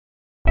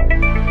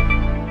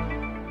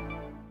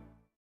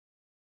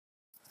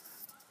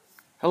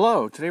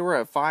Hello, today we're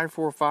at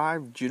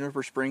 545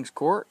 Juniper Spring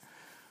Court,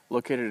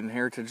 located in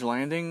Heritage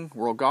Landing,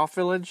 World Golf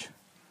Village,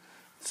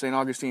 St.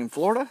 Augustine,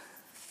 Florida.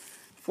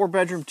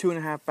 4-bedroom,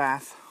 2.5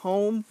 bath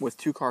home with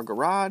 2-car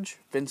garage,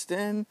 fenced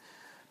in,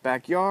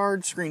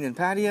 backyard, screened-in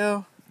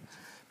patio.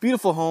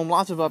 Beautiful home,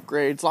 lots of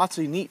upgrades, lots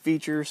of neat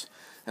features,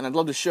 and I'd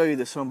love to show you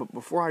this home, but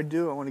before I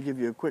do, I want to give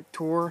you a quick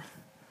tour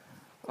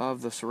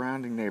of the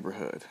surrounding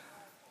neighborhood.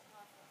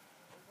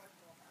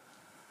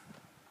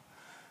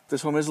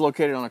 This home is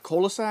located on a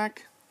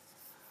cul-de-sac.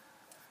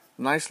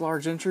 Nice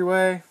large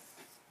entryway,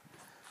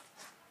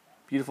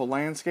 beautiful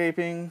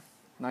landscaping,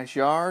 nice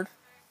yard.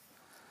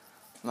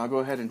 And I'll go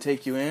ahead and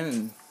take you in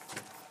and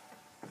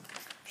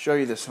show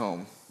you this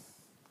home.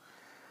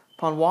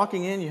 Upon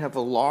walking in, you have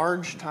a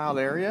large tiled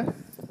area,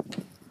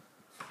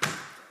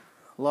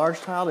 large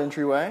tiled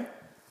entryway.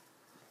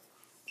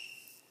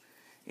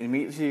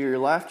 Immediately to your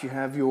left, you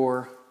have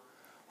your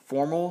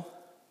formal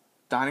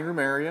dining room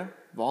area,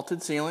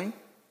 vaulted ceiling.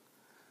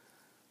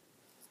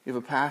 You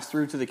have a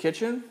pass-through to the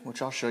kitchen,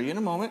 which I'll show you in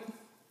a moment.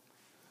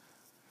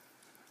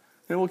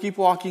 Then we'll keep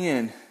walking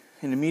in.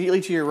 And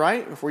immediately to your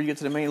right, before you get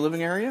to the main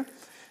living area,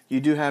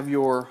 you do have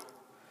your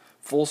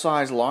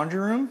full-size laundry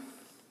room.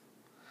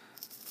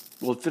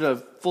 Will fit a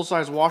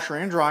full-size washer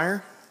and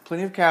dryer.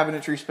 Plenty of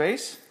cabinetry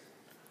space.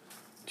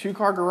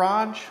 2-car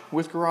garage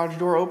with garage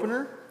door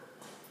opener.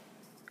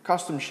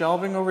 Custom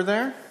shelving over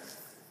there.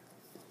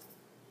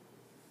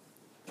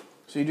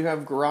 So you do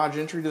have garage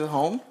entry to the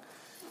home.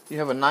 You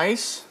have a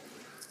nice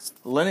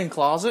linen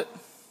closet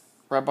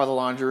right by the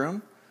laundry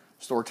room.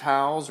 Store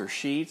towels or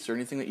sheets or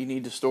anything that you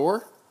need to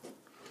store.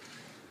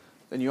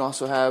 Then you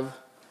also have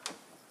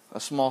a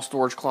small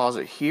storage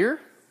closet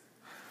here.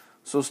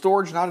 So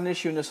storage not an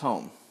issue in this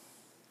home.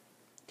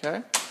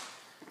 Okay.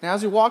 Now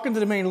as you walk into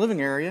the main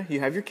living area, you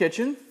have your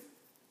kitchen.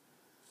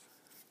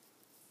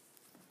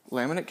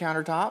 Laminate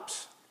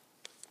countertops.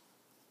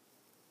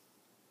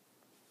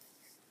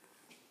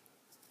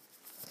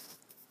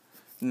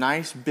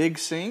 Nice big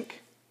sink.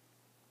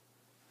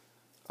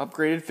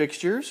 Upgraded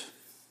fixtures,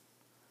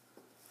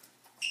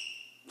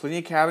 plenty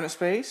of cabinet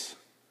space,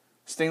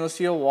 stainless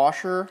steel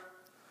washer,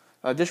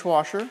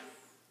 dishwasher,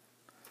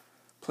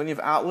 plenty of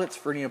outlets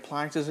for any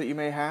appliances that you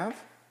may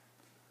have,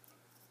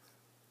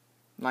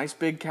 nice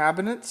big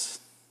cabinets,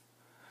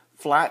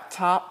 flat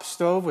top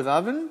stove with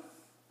oven,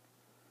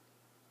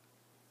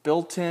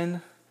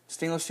 built-in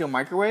stainless steel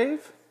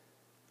microwave,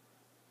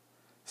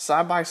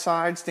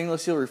 side-by-side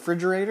stainless steel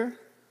refrigerator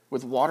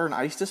with water and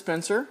ice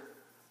dispenser,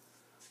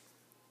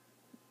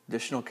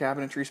 additional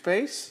cabinetry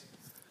space,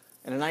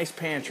 and a nice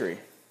pantry.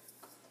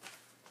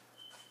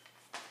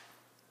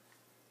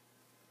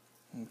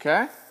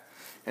 Okay?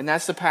 And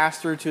that's the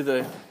pass-through to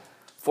the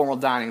formal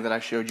dining that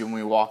I showed you when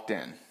we walked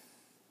in.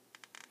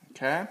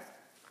 Okay?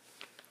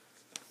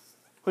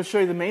 Let's show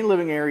you the main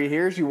living area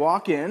here. As you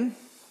walk in,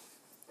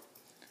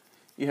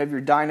 you have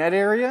your dinette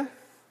area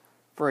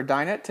for a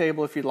dinette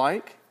table if you'd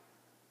like.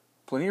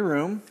 Plenty of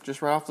room,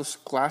 just right off the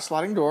glass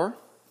sliding door.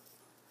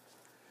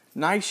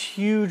 Nice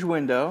huge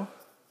window.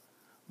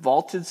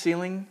 Vaulted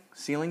ceiling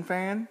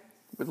fan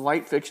with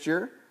light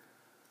fixture.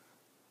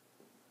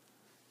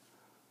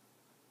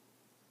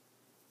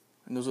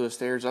 And those are the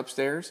stairs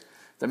upstairs.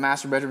 The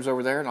master bedroom's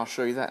over there, and I'll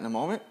show you that in a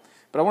moment.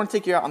 But I want to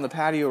take you out on the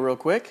patio real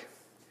quick.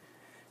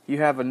 You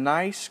have a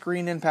nice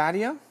screened-in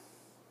patio.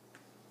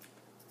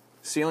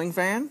 Ceiling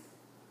fan.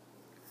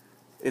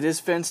 It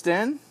is fenced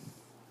in.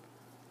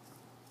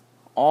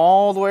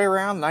 All the way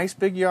around, nice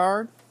big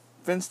yard,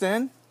 fenced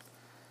in.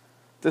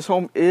 This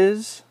home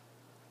is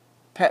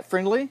pet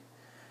friendly, and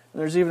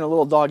there's even a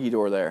little doggy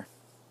door there.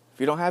 If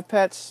you don't have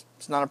pets,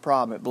 it's not a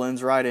problem. It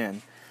blends right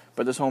in.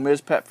 But this home is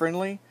pet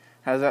friendly,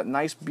 has that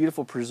nice,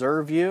 beautiful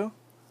preserve view.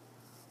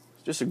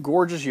 It's just a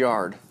gorgeous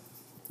yard.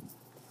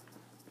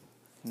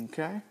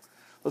 Okay,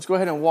 let's go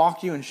ahead and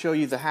walk you and show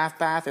you the half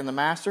bath and the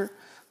master.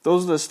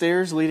 Those are the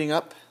stairs leading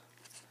up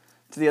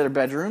to the other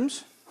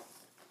bedrooms.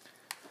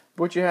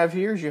 What you have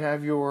here is you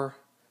have your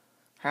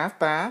half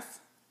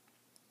bath,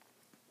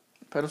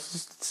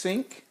 pedestal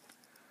sink,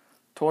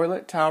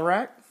 toilet, towel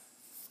rack,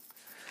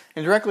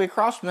 and directly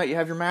across from that you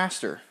have your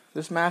master.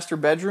 This master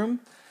bedroom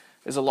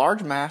is a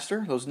large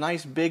master, those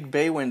nice big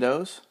bay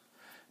windows,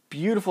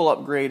 beautiful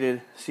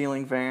upgraded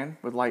ceiling fan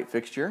with light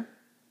fixture.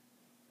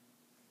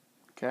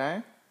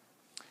 Okay,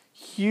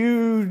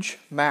 huge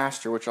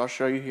master, which I'll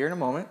show you here in a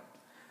moment.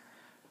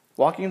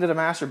 Walking into the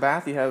master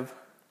bath, you have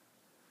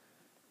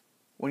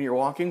one of your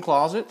walk-in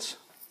closets,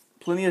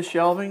 plenty of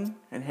shelving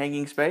and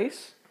hanging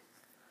space,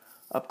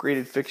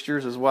 upgraded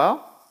fixtures as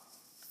well.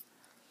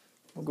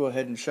 We'll go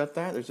ahead and shut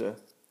that. There's a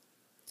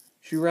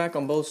shoe rack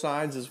on both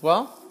sides as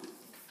well.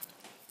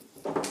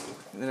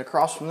 And then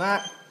across from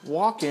that,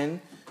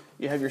 walk-in,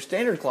 you have your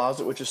standard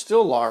closet, which is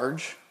still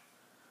large,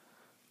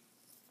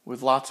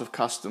 with lots of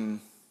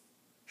custom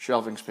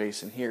shelving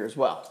space in here as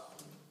well.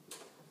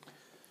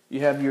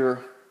 You have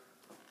your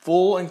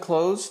full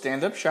enclosed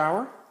stand-up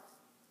shower.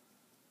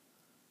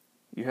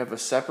 You have a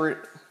separate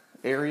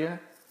area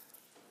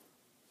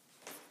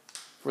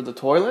for the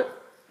toilet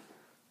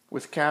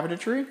with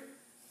cabinetry.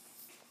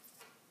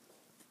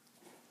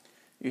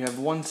 You have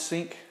one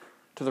sink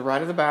to the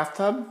right of the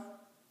bathtub.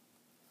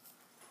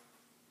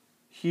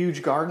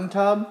 Huge garden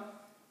tub.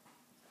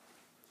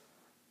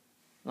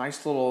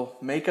 Nice little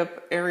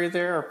makeup area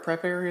there, or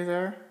prep area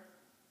there.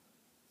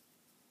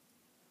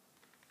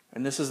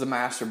 And this is the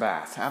master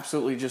bath.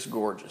 Absolutely just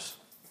gorgeous.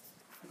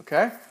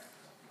 Okay?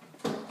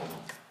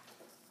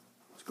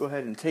 Let's go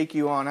ahead and take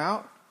you on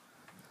out,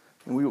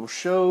 and we will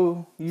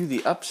show you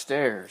the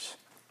upstairs.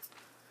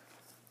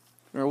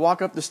 We're going to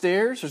walk up the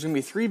stairs. There's going to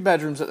be 3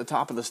 bedrooms at the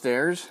top of the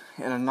stairs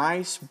and a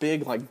nice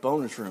big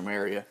bonus room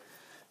area.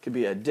 It could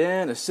be a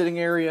den, a sitting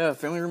area, a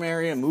family room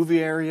area, a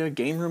movie area,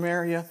 game room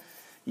area,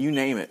 you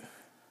name it.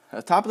 At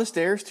the top of the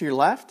stairs to your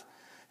left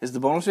is the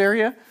bonus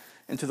area,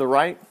 and to the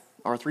right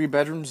are 3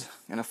 bedrooms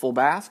and a full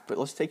bath, but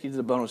let's take you to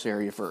the bonus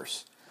area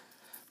first.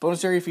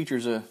 Bonus area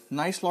features a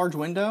nice large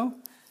window,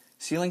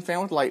 ceiling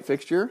fan with light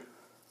fixture,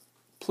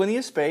 plenty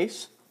of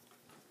space,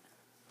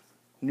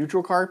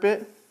 neutral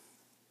carpet,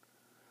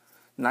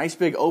 nice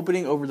big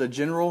opening over the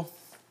general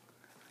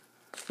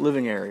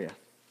living area.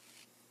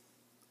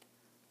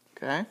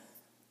 Okay.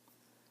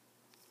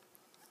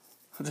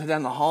 Let's head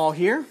down the hall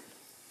here,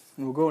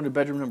 and we'll go into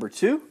bedroom number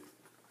 2.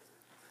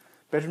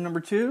 Bedroom number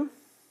 2,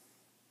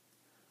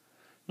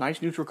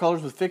 nice neutral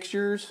colors with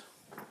fixtures,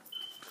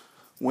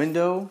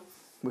 window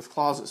with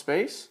closet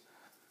space.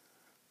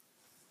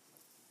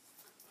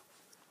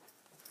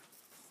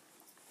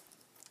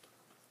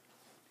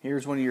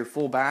 Here's one of your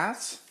full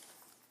baths.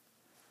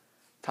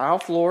 Tile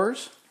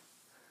floors,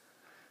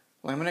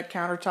 laminate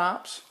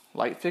countertops,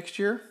 light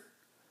fixture,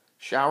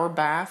 shower,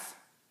 bath,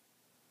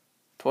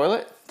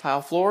 toilet,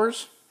 tile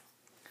floors.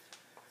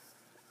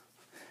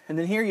 And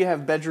then here you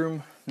have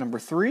bedroom number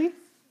 3.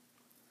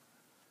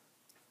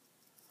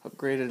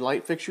 Upgraded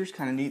light fixtures,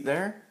 kind of neat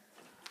there.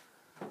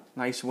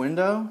 Nice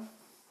window,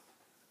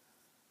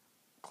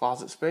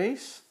 closet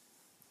space.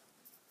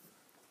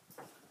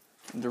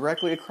 And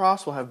directly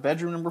across we'll have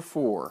bedroom number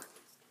 4.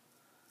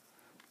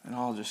 And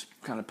I'll just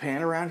kind of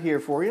pan around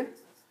here for you.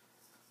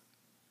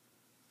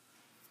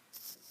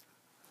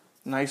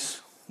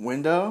 Nice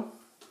window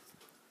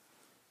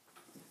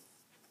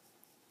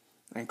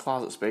and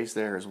closet space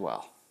there as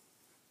well.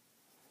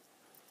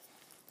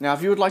 Now,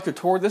 if you would like to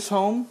tour this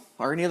home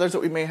or any others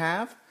that we may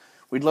have,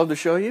 we'd love to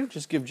show you.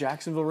 Just give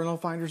Jacksonville Rental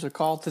Finders a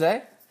call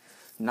today,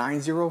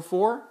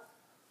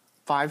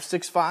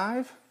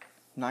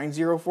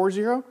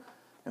 904-565-9040,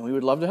 and we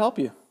would love to help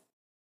you.